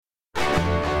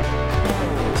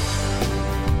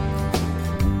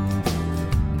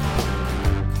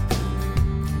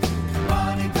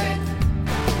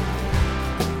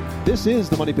This is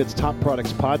the Money Pits Top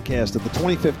Products podcast of the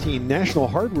 2015 National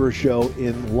Hardware Show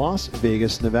in Las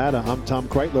Vegas, Nevada. I'm Tom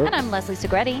Kreitler. And I'm Leslie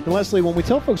Segretti. And Leslie, when we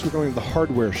tell folks we're going to the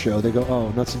hardware show, they go, oh,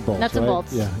 nuts and bolts, Nuts right? and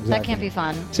bolts. Yeah, exactly. That can't be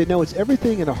fun. Say, no, it's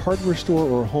everything in a hardware store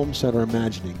or a home center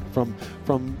imagining, from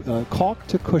caulk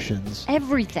to cushions.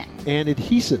 Everything. And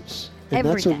adhesives. And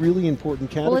Everything. That's a really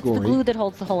important category. Well, it's the glue that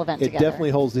holds the whole event It together.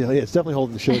 definitely holds it's definitely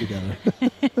holding the show together.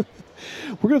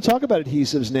 We're going to talk about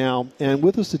adhesives now, and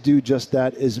with us to do just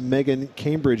that is Megan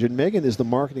Cambridge, and Megan is the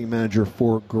marketing manager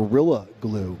for Gorilla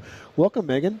Glue. Welcome,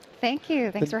 Megan. Thank you.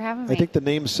 Thanks for having me. I think the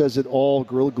name says it all.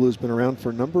 Gorilla Glue has been around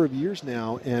for a number of years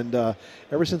now, and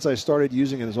ever since I started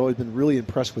using it, I've always been really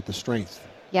impressed with the strength.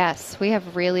 Yes, we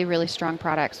have really, really strong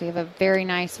products. We have a very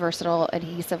nice, versatile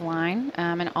adhesive line,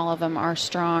 and all of them are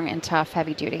strong and tough,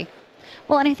 heavy duty.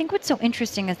 Well, and I think what's so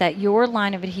interesting is that your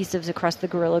line of adhesives across the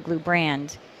Gorilla Glue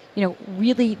brand, you know,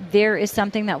 really there is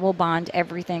something that will bond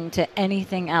everything to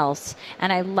anything else.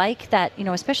 And I like that, you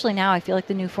know, especially now, I feel like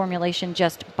the new formulation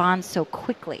just bonds so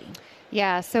quickly.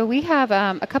 Yeah, so we have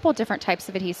a couple different types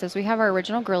of adhesives. We have our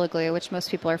original Gorilla Glue, which most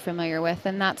people are familiar with,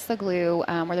 and that's the glue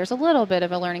where there's a little bit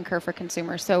of a learning curve for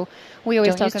consumers. So we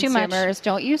always tell consumers,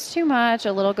 don't use too much.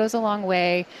 A little goes a long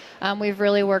way. We've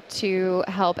really worked to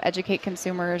help educate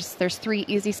consumers. There's 3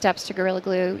 easy steps to Gorilla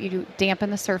Glue. You do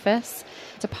dampen the surface.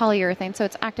 It's a polyurethane, so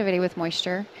it's activated with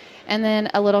moisture. And then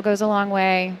a little goes a long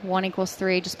way. 1 equals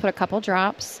 3. Just put a couple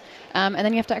drops. And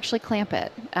then you have to actually clamp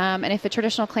it. And if a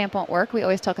traditional clamp won't work, we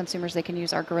always tell consumers they can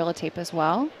use our Gorilla Tape as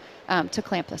well to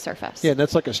clamp the surface. Yeah, and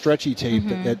that's like a stretchy tape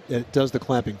that does the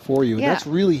clamping for you. And that's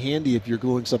really handy if you're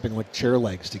gluing something like chair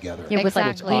legs together. Yeah,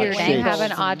 exactly. With When like you have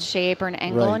an odd shape or an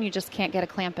angle and you just can't get a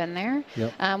clamp in there.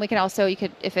 Yep. We can also,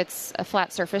 if it's a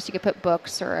flat surface, you could put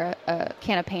books or a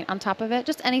can of paint on top of it.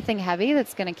 Just anything heavy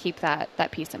that's going to keep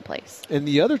that piece in place. And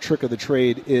the other trick of the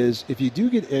trade is if you do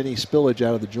get any spillage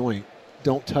out of the joint,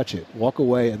 don't touch it. Walk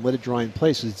away and let it dry in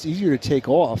place. It's easier to take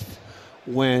off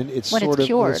when it's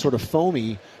sort of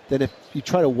foamy than if you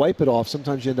try to wipe it off.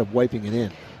 Sometimes you end up wiping it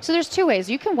in. So there's 2 ways.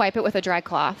 You can wipe it with a dry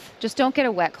cloth. Just don't get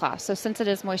a wet cloth. So since it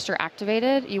is moisture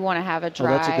activated, you want to have a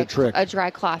dry, that's a good trick. A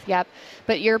dry cloth. Yep.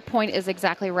 But your point is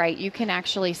exactly right. You can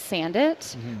actually sand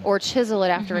it or chisel it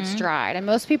after it's dried. And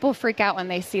most people freak out when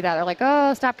they see that. They're like,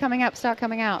 oh, stop coming up, stop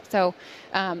coming out. So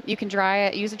you can dry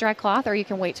it, use a dry cloth, or you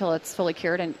can wait till it's fully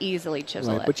cured and easily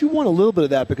chisel it. But you want a little bit of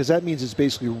that because that means it's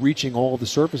basically reaching all the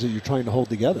surface that you're trying to hold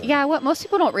together. Yeah, what most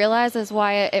people don't realize is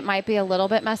why it might be a little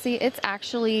bit messy. It's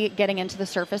actually getting into the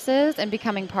surfaces and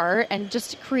becoming part and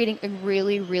just creating a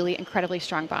really, really incredibly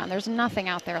strong bond. There's nothing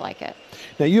out there like it.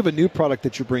 Now, you have a new product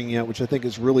that you're bringing out, which I think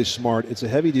is really smart. It's a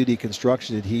heavy-duty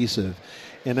construction adhesive.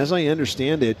 And as I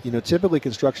understand it, you know, typically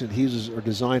construction adhesives are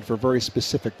designed for very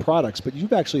specific products, but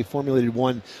you've actually formulated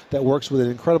one that works with an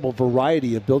incredible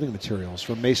variety of building materials,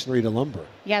 from masonry to lumber.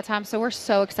 Yeah, Tom, so we're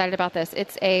so excited about this.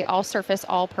 It's a all-surface,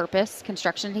 all-purpose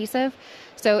construction adhesive.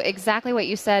 So exactly what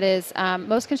you said is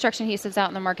most construction adhesives out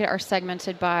in the market are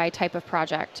segmented by type of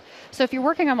project. So if you're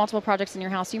working on multiple projects in your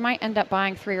house, you might end up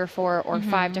buying 3 or 4 or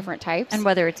 5 different types. And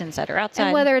whether it's inside or outside.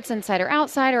 And whether it's inside or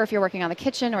outside, or if you're working on the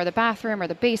kitchen or the bathroom or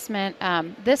the basement,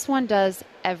 this one does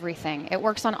everything. It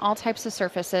works on all types of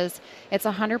surfaces. It's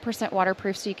 100%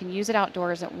 waterproof, so you can use it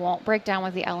outdoors. It won't break down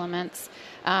with the elements.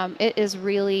 It is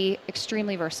really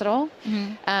extremely versatile.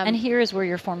 And here is where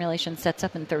your formulation sets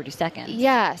up in 30 seconds.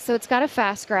 Yeah, so it's got a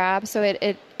fast grab, so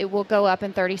it will go up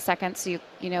in 30 seconds. So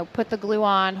you know, put the glue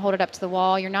on, hold it up to the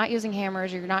wall. You're not using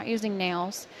hammers. You're not using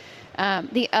nails.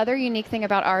 The other unique thing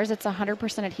about ours, it's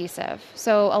 100% adhesive.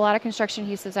 So a lot of construction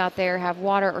adhesives out there have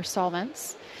water or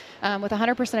solvents. With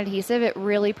 100% adhesive, it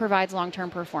really provides long-term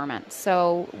performance.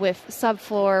 So with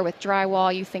subfloor, with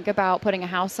drywall, you think about putting a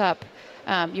house up,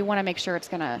 you want to make sure it's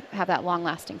going to have that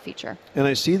long-lasting feature. And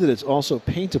I see that it's also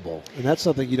paintable, and that's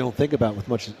something you don't think about with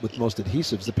most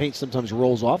adhesives. The paint sometimes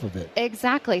rolls off of it.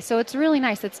 Exactly. So it's really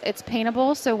nice. It's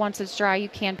paintable, so once it's dry, you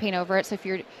can paint over it. So if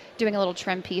you're doing a little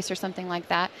trim piece or something like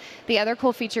that. The other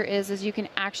cool feature is you can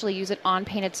actually use it on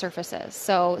painted surfaces.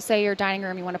 So say your dining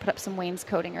room, you want to put up some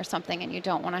wainscoting or something, and you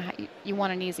don't want to, you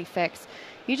want an easy fix.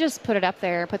 You just put it up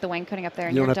there, put the wainscoting up there,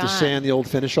 and you don't you're have done. to sand the old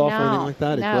finish off or anything like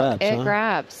that? It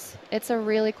grabs. It's a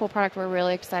really cool product. We're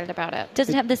really excited about it. Does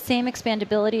it have the same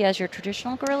expandability as your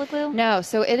traditional Gorilla Glue? No.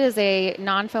 So it is a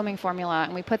non-foaming formula,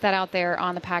 and we put that out there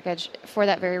on the package for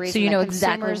that very reason. So you know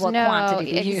exactly what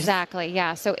quantity to use. Exactly,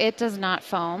 yeah. So it does not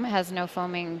foam. It has no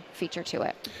foaming feature to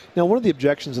it. Now, one of the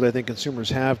objections that I think consumers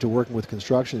have to working with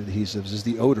construction adhesives is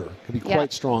the odor. It can be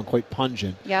quite strong, quite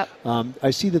pungent. Yep.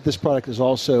 I see that this product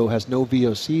also has no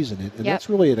VOCs in it, and that's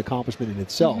really an accomplishment in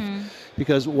itself.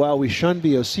 because while we shunned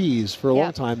VOCs for a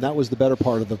long time, that was the better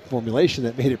part of the formulation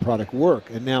that made a product work.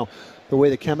 And now the way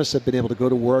the chemists have been able to go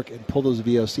to work and pull those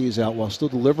VOCs out while still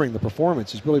delivering the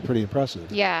performance is really pretty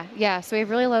impressive. Yeah. So we have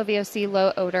really low VOC,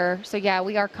 low odor. So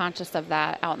we are conscious of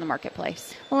that out in the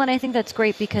marketplace. Well, and I think that's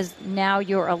great because now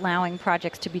you're allowing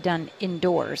projects to be done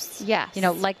indoors. Yes.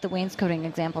 Like the wainscoting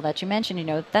example that you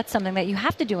mentioned, that's something that you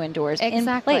have to do indoors in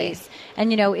Exactly. place.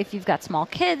 And, if you've got small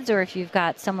kids or if you've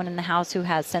got someone in the house who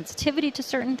has sensitivity to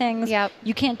certain things,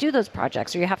 you can't do those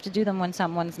projects or you have to do them when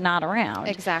someone's not around.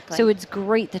 Exactly. So it's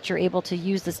great that you're able to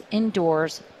use this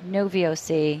indoors, no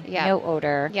VOC, no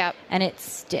odor, and it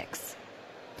sticks.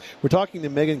 We're talking to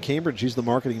Megan Cambridge. She's the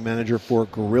marketing manager for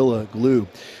Gorilla Glue.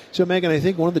 So, Megan, I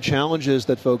think one of the challenges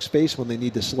that folks face when they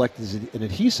need to select an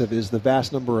adhesive is the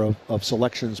vast number of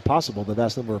selections possible, the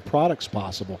vast number of products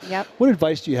possible. What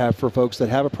advice do you have for folks that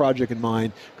have a project in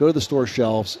mind, go to the store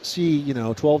shelves, see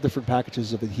 12 different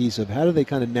packages of adhesive? How do they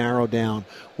kind of narrow down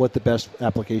what the best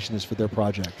application is for their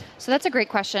project? So that's a great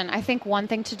question. I think one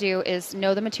thing to do is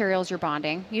know the materials you're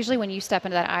bonding. Usually when you step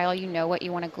into that aisle, you know what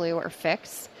you want to glue or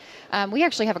fix. We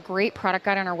actually have a great product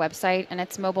guide on our website, and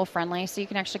it's mobile friendly, so you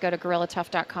can actually go to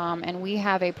GorillaTough.com, and we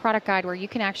have a product guide where you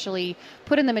can actually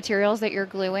put in the materials that you're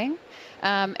gluing,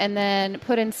 and then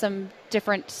put in some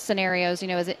different scenarios.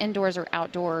 Is it indoors or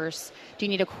outdoors? Do you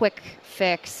need a quick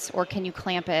fix, or can you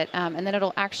clamp it? And then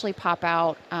it'll actually pop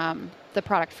out the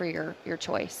product for your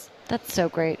choice. That's so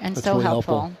great and That's so really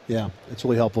helpful. Yeah, it's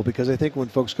really helpful because I think when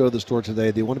folks go to the store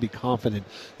today, they want to be confident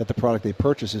that the product they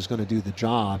purchase is going to do the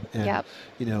job. And,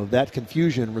 that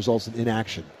confusion results in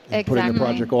inaction, and putting the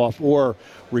project off, or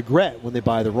regret when they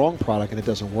buy the wrong product and it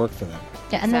doesn't work for them.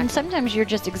 Yeah, and then sometimes you're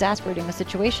just exasperating the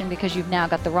situation because you've now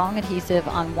got the wrong adhesive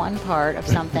on one part of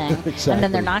something, Exactly. and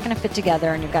then they're not going to fit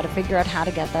together, and you've got to figure out how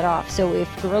to get that off. So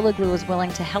if Gorilla Glue is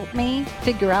willing to help me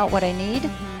figure out what I need,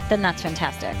 then that's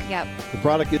fantastic. The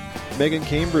product is Megan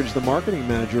Cambridge, the marketing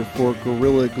manager for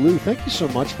Gorilla Glue. Thank you so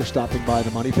much for stopping by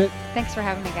the Money Pit. Thanks for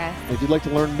having me, guys. If you'd like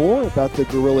to learn more about the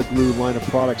Gorilla Glue line of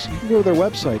products, you can go to their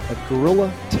website at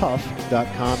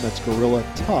GorillaTough.com. That's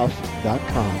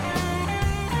GorillaTough.com.